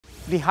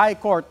The High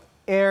Court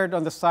erred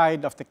on the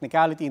side of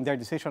technicality in their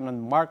decision on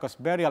Marcos'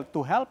 burial.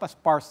 To help us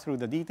parse through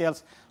the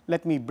details,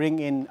 let me bring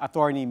in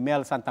attorney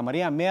Mel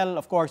Santamaria. Mel,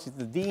 of course, is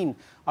the Dean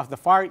of the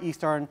Far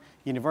Eastern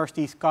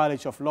University's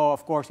College of Law.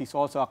 Of course, he's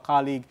also a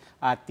colleague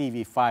at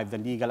TV5, the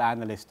legal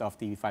analyst of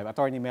TV5.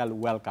 Attorney Mel,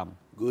 welcome.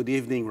 Good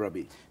evening,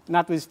 Robbie.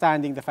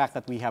 Notwithstanding the fact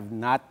that we have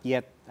not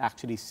yet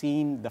actually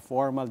seen the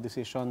formal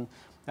decision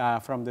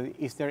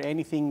is there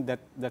anything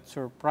that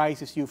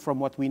surprises you from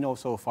what we know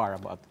so far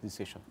about the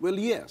decision? Well,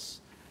 yes.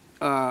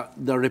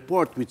 The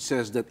report which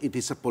says that it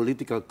is a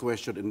political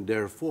question and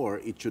therefore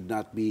it should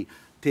not be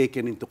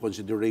taken into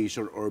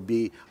consideration or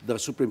the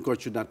Supreme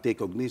Court should not take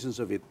cognizance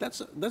of it,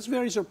 that's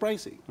very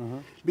surprising.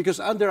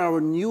 Because under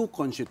our new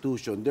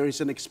constitution, there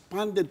is an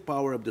expanded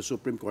power of the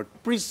Supreme Court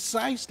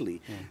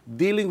precisely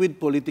dealing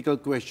with political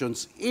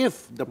questions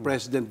if the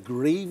president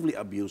gravely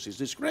abuses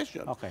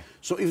discretion. Okay.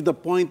 So if the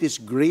point is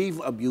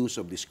grave abuse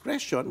of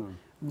discretion,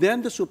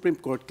 then the Supreme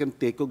Court can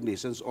take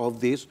cognizance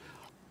of this,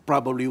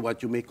 probably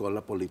what you may call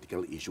a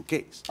political issue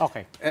case.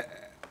 Okay.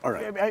 All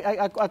right.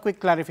 A quick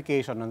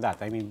clarification on that.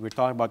 I mean, we're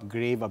talking about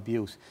grave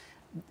abuse.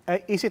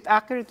 Is it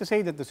accurate to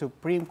say that the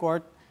Supreme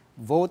Court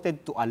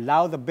voted to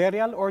allow the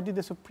burial, or did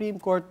the Supreme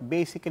Court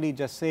basically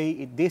just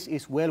say this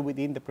is well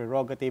within the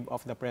prerogative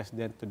of the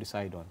president to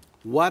decide on?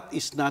 What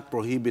is not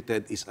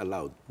prohibited is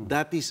allowed.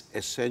 That is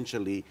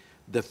essentially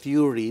the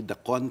theory, the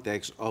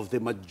context of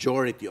the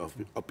majority of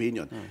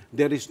opinion.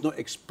 There is no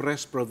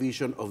express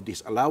provision of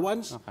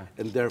disallowance,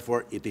 and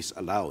therefore it is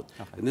allowed.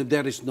 And then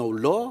there is no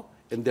law,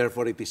 and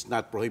therefore it is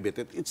not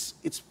prohibited. It's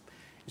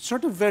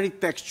sort of very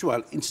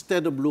textual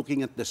instead of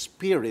looking at the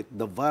spirit,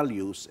 the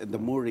values, and the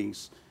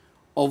moorings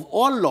of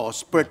all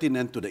laws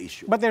pertinent to the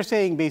issue. But they're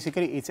saying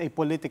basically it's a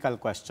political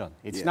question.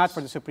 It's not for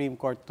the Supreme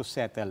Court to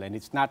settle, and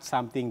it's not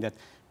something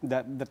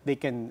that they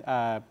can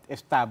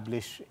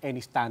establish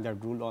any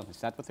standard rule on. Is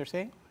that what they're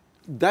saying?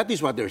 That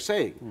is what they're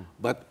saying.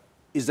 But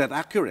is that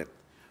accurate?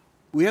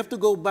 We have to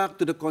go back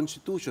to the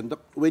Constitution.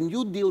 When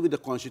you deal with the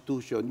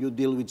Constitution, you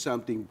deal with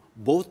something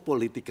both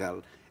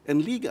political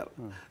and legal.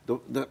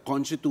 The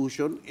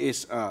Constitution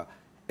is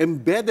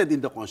embedded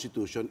in the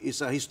Constitution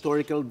is a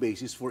historical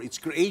basis for its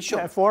creation.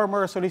 Yeah,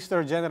 former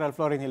Solicitor General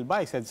Florin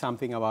Hilbay said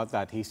something about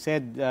that. He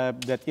said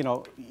that, you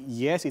know,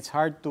 yes, it's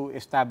hard to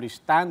establish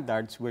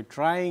standards. We're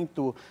trying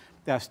to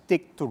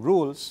stick to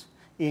rules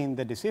in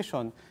the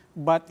decision.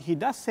 But he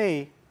does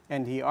say,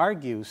 and he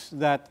argues,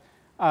 that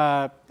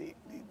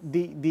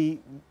the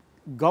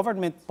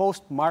government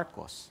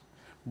post-Marcos,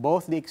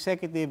 both the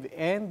executive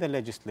and the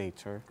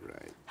legislature,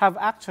 have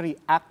actually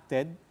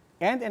acted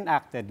and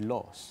enacted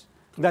laws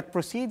that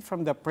proceed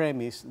from the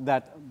premise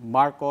that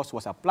Marcos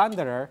was a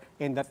plunderer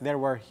and that there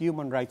were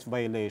human rights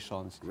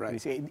violations.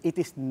 Right. It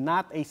is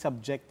not a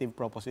subjective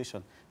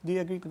proposition. Do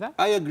you agree to that?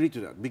 I agree to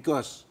that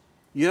because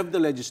you have the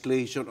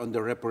legislation on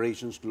the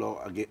reparations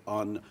law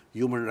on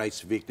human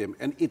rights victims,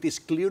 and it is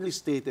clearly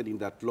stated in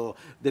that law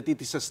that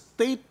it is a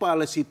state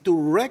policy to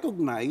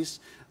recognize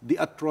the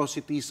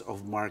atrocities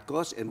of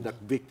Marcos and that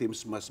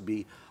victims must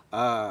be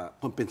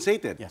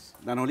compensated. Yes.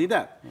 Not only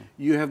that,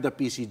 you have the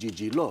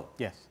PCGG law.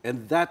 Yes.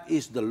 And that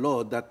is the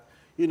law that,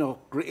 you know,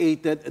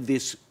 created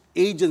this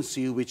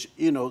agency which,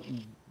 you know,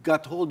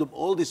 got hold of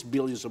all these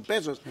billions of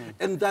pesos,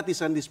 and that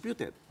is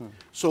undisputed.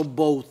 So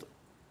both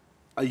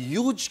a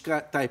huge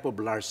type of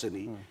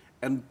larceny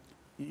and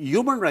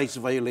human rights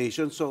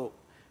violation, so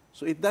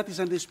that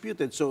is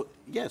undisputed. So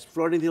yes,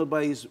 Florin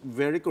Hilbay is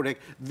very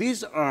correct.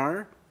 These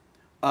are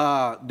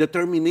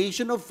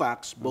determination of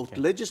facts, both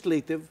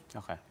legislative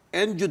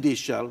and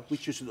judicial,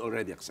 which you should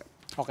already accept.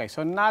 Okay,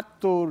 so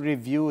not to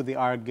review the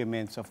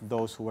arguments of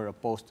those who were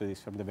opposed to this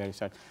from the very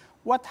start,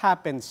 what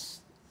happens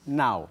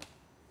now?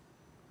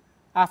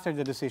 After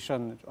the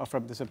decision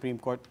from the Supreme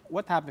Court,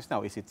 what happens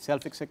now? Is it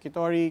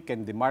self-executory?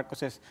 Can the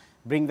Marcoses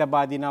bring the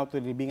body now to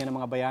the libingan ng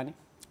mga bayani?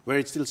 Where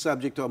it's still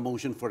subject to a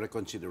motion for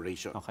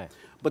reconsideration. Okay.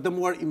 But the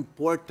more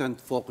important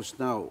focus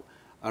now,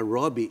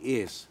 Robbie,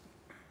 is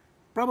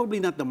probably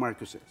not the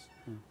Marcoses,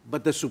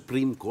 but the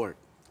Supreme Court.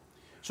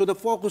 So the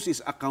focus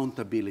is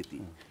accountability.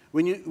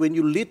 When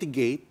you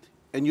litigate,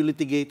 and you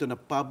litigate on a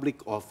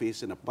public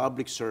office and a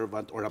public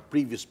servant or a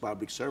previous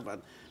public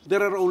servant,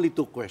 there are only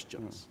two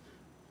questions.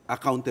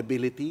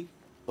 Accountability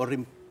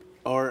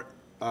or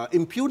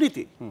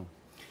impunity.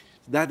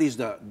 That is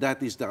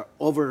the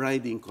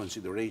overriding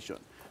consideration.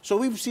 So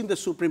we've seen the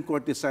Supreme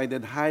Court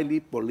decided highly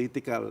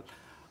political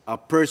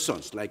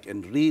persons like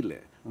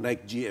Enrile,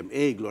 like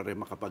GMA, Gloria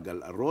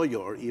Macapagal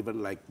Arroyo, or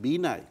even like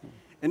Binay.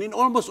 And in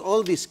almost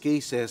all these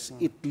cases,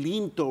 it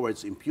leaned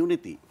towards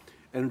impunity.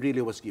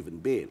 Enrile was given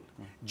bail.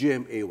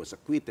 GMA was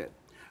acquitted.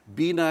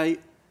 Binay,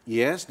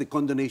 yes, the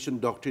condonation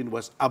doctrine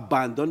was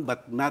abandoned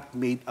but not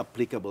made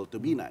applicable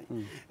to Binay.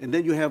 And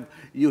then you have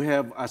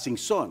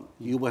Singson.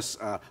 He was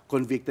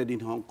convicted in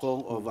Hong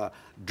Kong of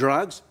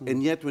drugs,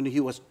 and yet when he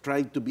was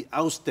tried to be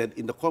ousted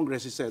in the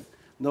Congress, he said,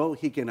 no,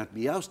 he cannot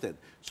be ousted.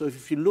 So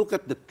if you look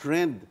at the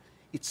trend,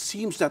 it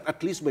seems that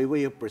at least by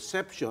way of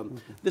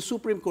perception, the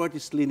Supreme Court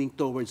is leaning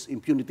towards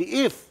impunity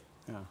if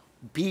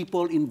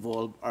people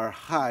involved are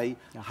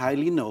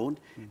highly known.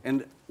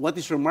 And what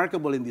is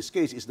remarkable in this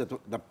case is that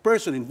the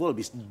person involved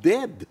is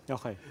dead.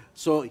 Okay.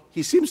 So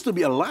he seems to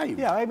be alive.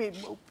 Yeah, I mean,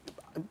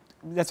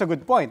 that's a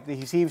good point.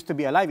 He seems to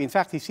be alive. In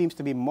fact, he seems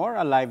to be more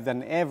alive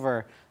than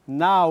ever.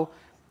 Now,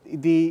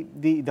 the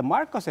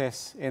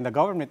Marcoses and the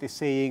government is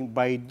saying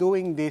by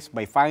doing this,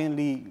 by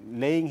finally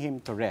laying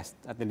him to rest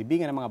at the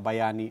libingan ng mga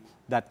bayani,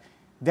 that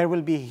there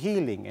will be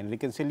healing and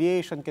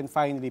reconciliation can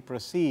finally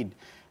proceed.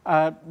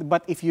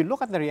 But if you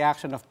look at the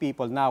reaction of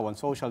people now on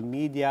social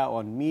media,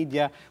 on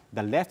media,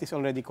 the left is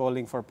already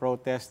calling for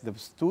protests. The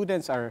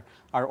students are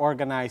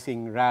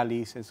organizing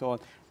rallies and so on.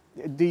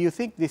 Do you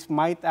think this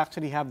might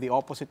actually have the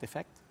opposite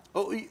effect?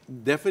 Oh,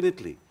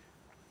 definitely.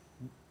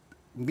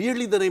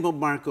 Merely the name of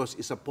Marcos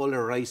is a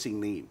polarizing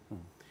name.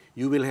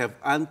 You will have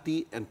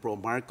anti and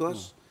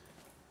pro-Marcos,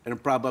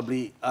 and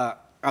probably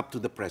up to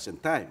the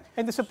present time.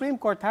 And the Supreme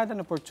Court had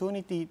an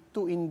opportunity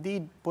to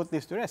indeed put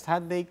this to rest.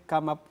 Had they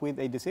come up with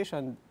a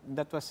decision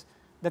that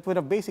would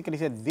have basically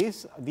said,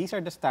 these are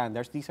the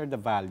standards, these are the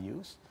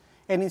values,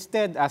 and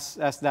instead, as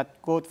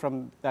that quote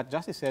from that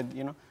justice said,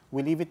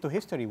 we leave it to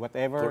history,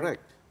 whatever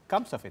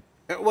comes of it.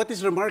 What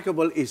is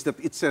remarkable is that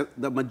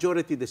the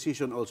majority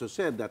decision also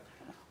said that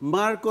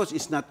Marcos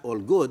is not all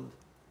good,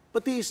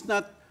 but he is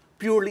not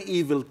purely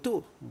evil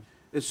too.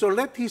 And so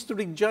let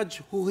history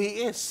judge who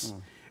he is.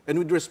 And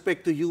with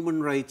respect to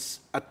human rights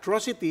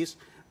atrocities,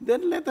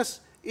 then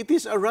it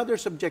is a rather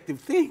subjective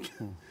thing.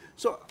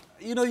 So,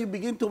 you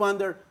begin to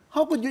wonder,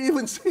 how could you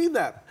even say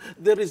that?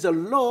 There is a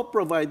law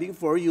providing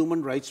for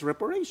human rights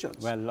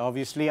reparations. Well,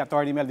 obviously,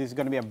 Attorney Mel, this is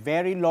going to be a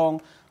very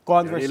long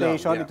conversation. Very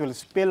long, yeah. It will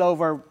spill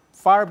over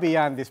far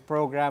beyond this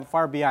program,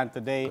 far beyond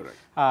today.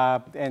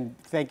 And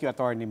thank you,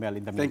 Attorney Mel,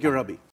 in the meantime. Thank you, Robbie.